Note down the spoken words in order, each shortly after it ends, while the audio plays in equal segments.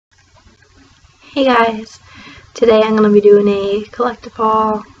Hey guys, today I'm going to be doing a collective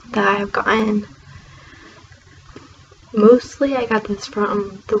haul that I have gotten. Mostly I got this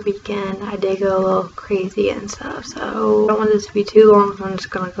from the weekend. I did go a little crazy and stuff, so I don't want this to be too long, so I'm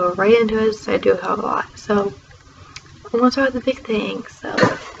just going to go right into it since I do have a lot. So I'm going to start with the big thing. So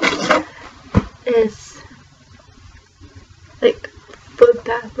it's like foot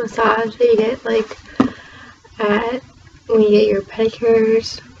bath massage that you get like when you get your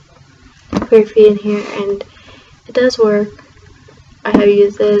pedicures. Put your feet in here, and it does work. I have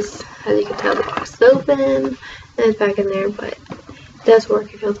used this. As you can tell, the box is open and it's back in there, but it does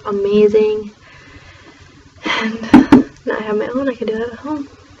work. It feels amazing, and now I have my own. I can do it at home.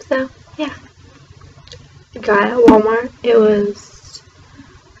 So yeah, I got it at Walmart. It was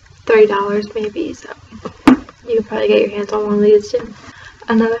 $30 maybe, so you can probably get your hands on one of these too.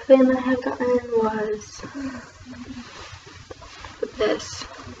 Another thing that I have gotten was this.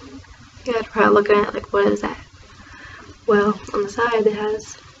 You guys are probably looking at like, what is that? Well, on the side it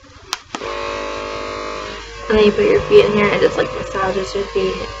has, and then you put your feet in here and it just like massages your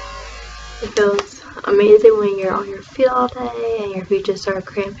feet. It feels amazing when you're on your feet all day and your feet just start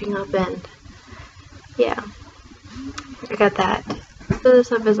cramping up, and yeah, I got that. So this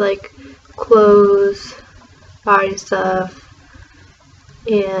stuff is like clothes, body stuff,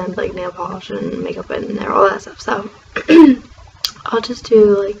 and like nail polish and makeup in there, all that stuff. So I'll just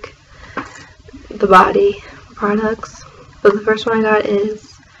do like the body products. So the first one I got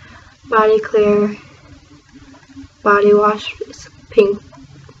is Body Clear body wash. It's pink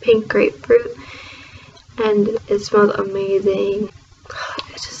grapefruit, and it smells amazing.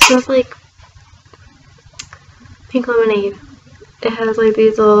 It just smells like pink lemonade. It has like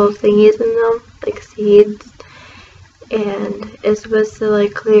these little thingies in them, like seeds, and it's supposed to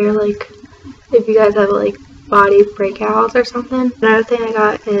like clear, like if you guys have like body breakouts or something. Another thing I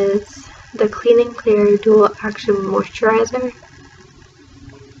got is the Clean and Clear Dual Action Moisturizer.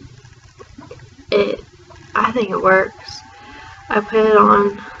 I think it works. I put it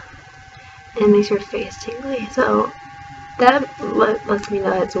on and it makes your face tingly, so that lets me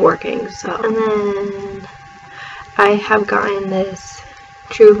know it's working. So, and then I have gotten this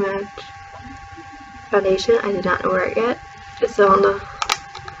True Match foundation. I did not wear it yet. It's still on the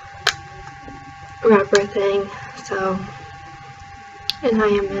wrapper thing. So, and I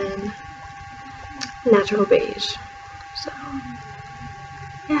am in natural beige. So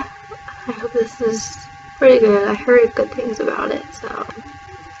yeah, I hope this is pretty good. I heard good things about it, so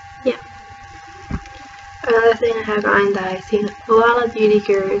yeah. Another thing I have gotten that I've seen a lot of beauty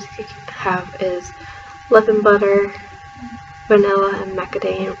gurus have is lip and butter, vanilla, and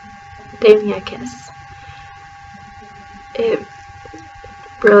macadamia kiss. It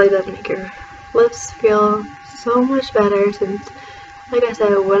really does make your lips feel so much better, since like I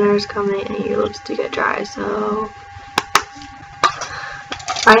said, winter is coming and your lips do get dry. So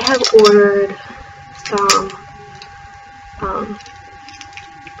I have ordered some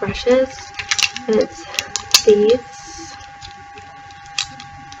brushes, and it's these,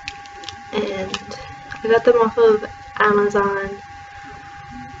 and I got them off of Amazon.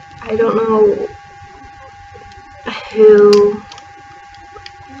 I don't know who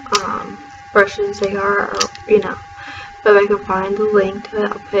brushes they are, or you know, but if I can find the link to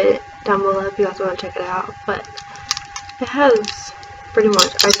it, I'll put it down below if you guys want to check it out. But it has pretty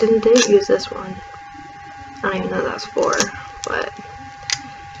much, I didn't use this one. I don't even know what that's for, but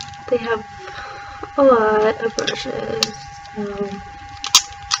they have a lot of brushes. And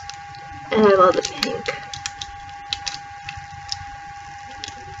I love the pink.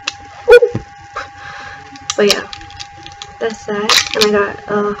 Ooh. But yeah, that's that. And I got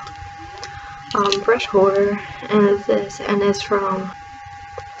a brush holder, and it's this, and it's from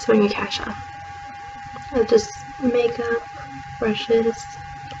Sonia Kasha. It's just makeup brushes,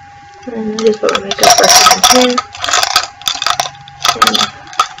 and I just put my makeup brushes in here, and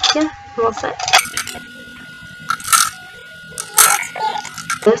yeah, I'm all set.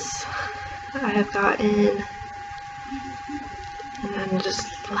 This I have gotten, and I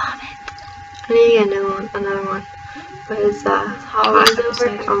just love it. I need to get another one, but it's Halloween's over.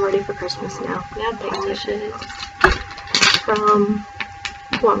 I'm ready for Christmas now. Yeah, this is from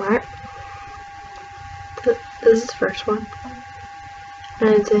Walmart. This is the first one, and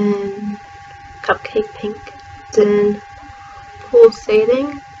it's in cupcake pink. It's in cool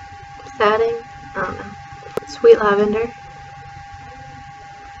satin, I don't know, sweet lavender.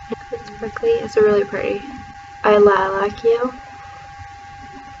 It's sparkly. It's really pretty. I lilac you.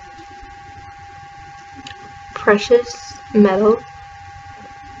 Precious metal.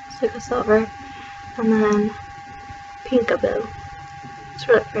 It's like a silver, and then pinkaboo. It's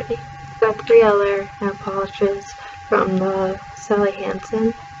really pretty. got 3 other nail polishes from the Sally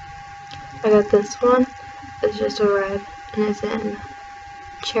Hansen. I got this one. It's just a red and it's in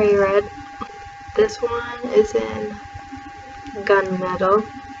cherry red. This one is in gunmetal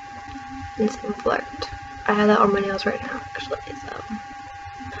and some flirt. I have that on my nails right now actually, so I'm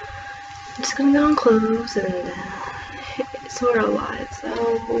just gonna go on clothes, and it's sort of a lot,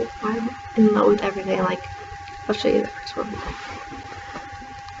 so I'm in love with everything. Like, I'll show you the first one.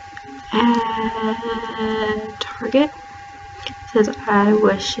 At Target, it says, "I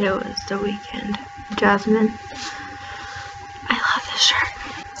wish it was the weekend." Jasmine. I love this shirt.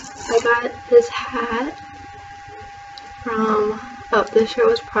 I got this hat from, this shirt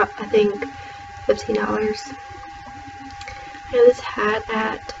was I think $15. I got this hat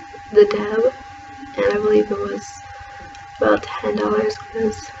at the Deb, and I believe it was about $10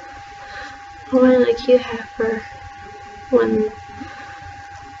 because I wanted a cute hat for when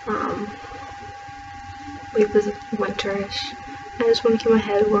it was winterish. I just want to keep my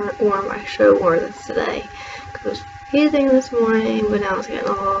head warm. I should have worn this today because it was freezing this morning, but now it's getting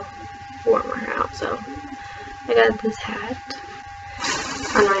a little warmer out. So I got this hat.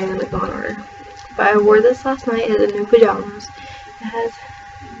 I'm not even gonna go in order, but I wore this last night as a new pajamas. It has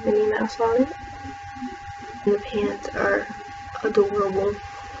Minnie Mouse on it, and the pants are adorable.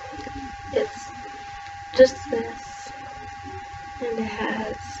 It's just this, and it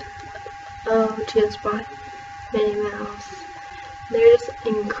has Cheetah Spot, Minnie Mouse. They're just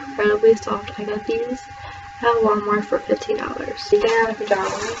incredibly soft. I got these at Walmart for $15. Speaking of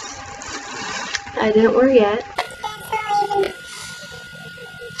pajamas, I didn't wear yet.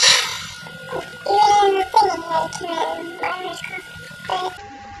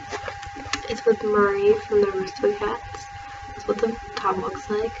 It's with Murray from the Roostly Cats. That's what the top looks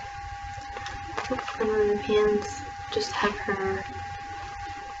like. And then the pants just have her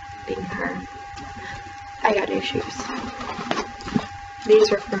being her. I got new shoes.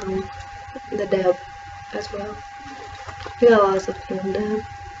 These are from the Deb as well. We got a lot of stuff from the Deb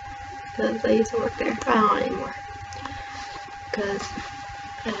because I used to work there. I don't anymore because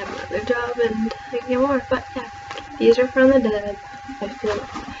I have another job and I can get more. But yeah, these are from the Deb. I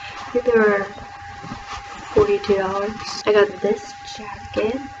think they were $42. I got this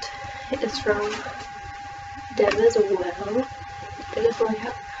jacket. It's from Deb as well. I just like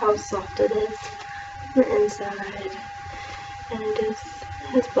how soft it is on the inside, and it just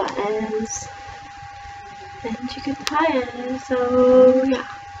has buttons, and you can tie it. So yeah,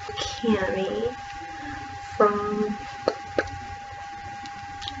 cami from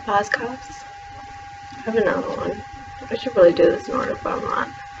Boscov's. I have another one. I should really do this in order, but I'm not.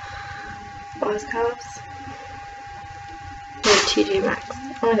 Boscov's and TJ Maxx.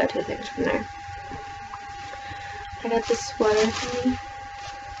 I only got 2 things from there. I got this sweater thing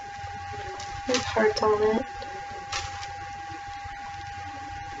with hearts on it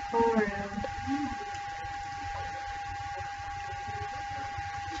all around.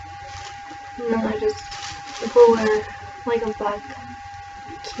 And then I just wear like a black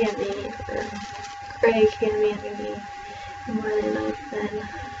cami or gray cami underneath and wear it up. Then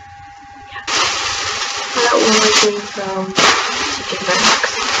yeah, I got one more thing from TJ Maxx.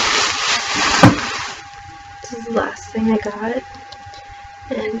 This is the last thing I got,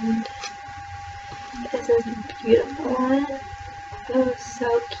 and it says beautiful on it. Oh,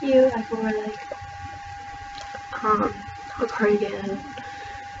 so cute. I can wear like a cardigan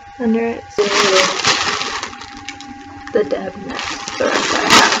under it. So the Deb next, the rest I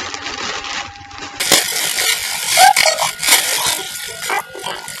have.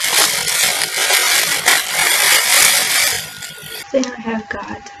 The thing I have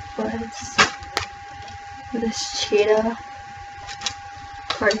got was this cheetah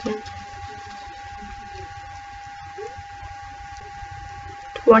cardigan.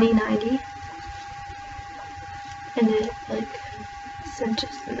 $20.90, and it like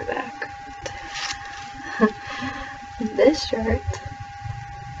cinches in the back. This shirt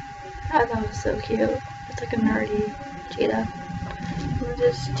I thought was so cute. It's like a nerdy cheetah with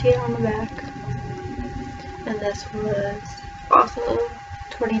just cheetah on the back, and this was also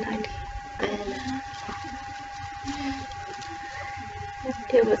 $20.90, and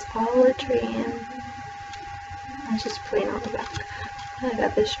it was all a dream. I was just plain on the back. I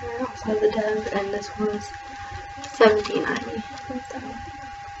got this shirt also the Deb, and this was $17.90. So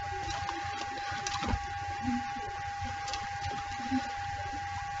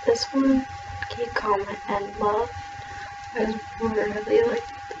this one, keep comment and love. I just really like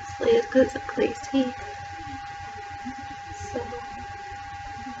the sleeves because it's lacy. So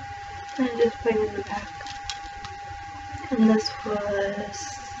I just put it in the back. And this was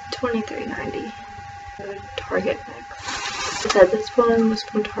 $23.90. Target next. It said this one was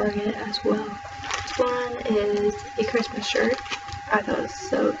from Target as well. This one is a Christmas shirt. I thought it was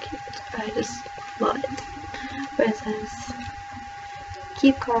so cute. I just love it. But it says,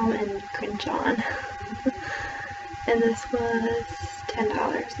 keep calm and cringe on. And this was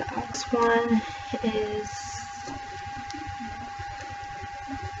 $10 though. This one is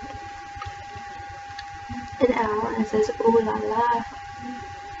an L and it says ooh la la.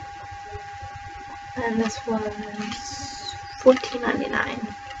 And this was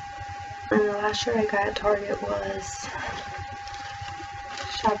 $14.99. And the last shirt I got at Target was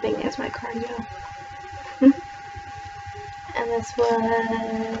shopping is my cardio. And this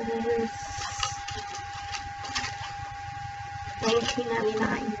was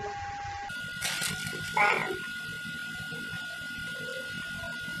 $19.99.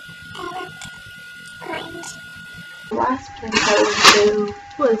 The last place I went to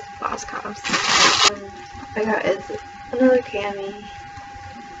was Boscov's. I got another cami,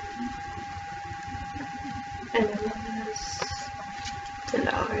 and it was $10.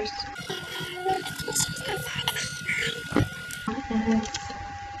 And it's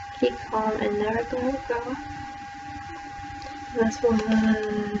keep calm and never let it go. This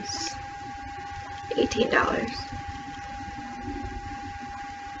was $18.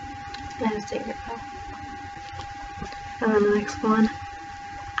 And it's Tinker Bell. And then the next one,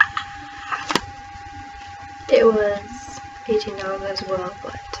 it was $18 as well,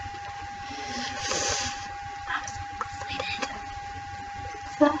 but I'm so excited.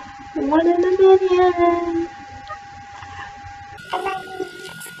 So, one in a million!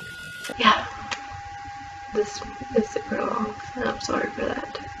 Yeah, this is super long, and I'm sorry for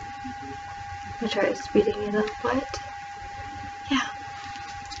that. I tried speeding it up, but yeah,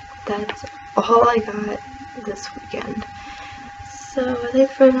 that's all I got this weekend. So I think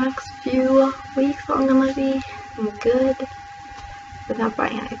for the next few weeks I'm gonna be good without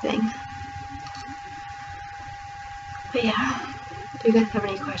buying anything. But yeah, if you guys have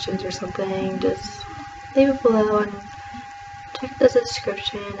any questions or something, just leave it below and check the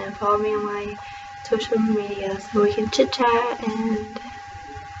description and follow me on my social media so we can chit chat and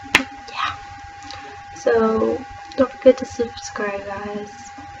yeah. So don't forget to subscribe,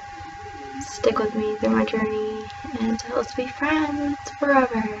 guys. Stick with me through my journey and let's be friends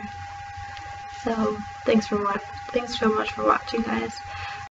forever. So thanks so much for watching, guys.